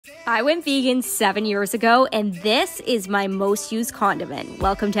I went vegan 7 years ago, and this is my most used condiment.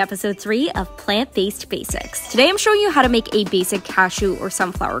 Welcome to episode 3 of Plant-Based Basics. Today I'm showing you how to make a basic cashew or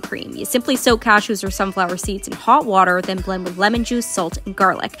sunflower cream. You simply soak cashews or sunflower seeds in hot water, then blend with lemon juice, salt, and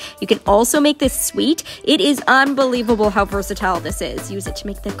garlic. You can also make this sweet. It is unbelievable how versatile this is. Use it to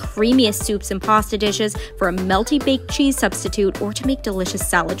make the creamiest soups and pasta dishes, for a melty baked cheese substitute, or to make delicious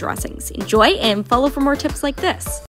salad dressings. Enjoy and follow for more tips like this.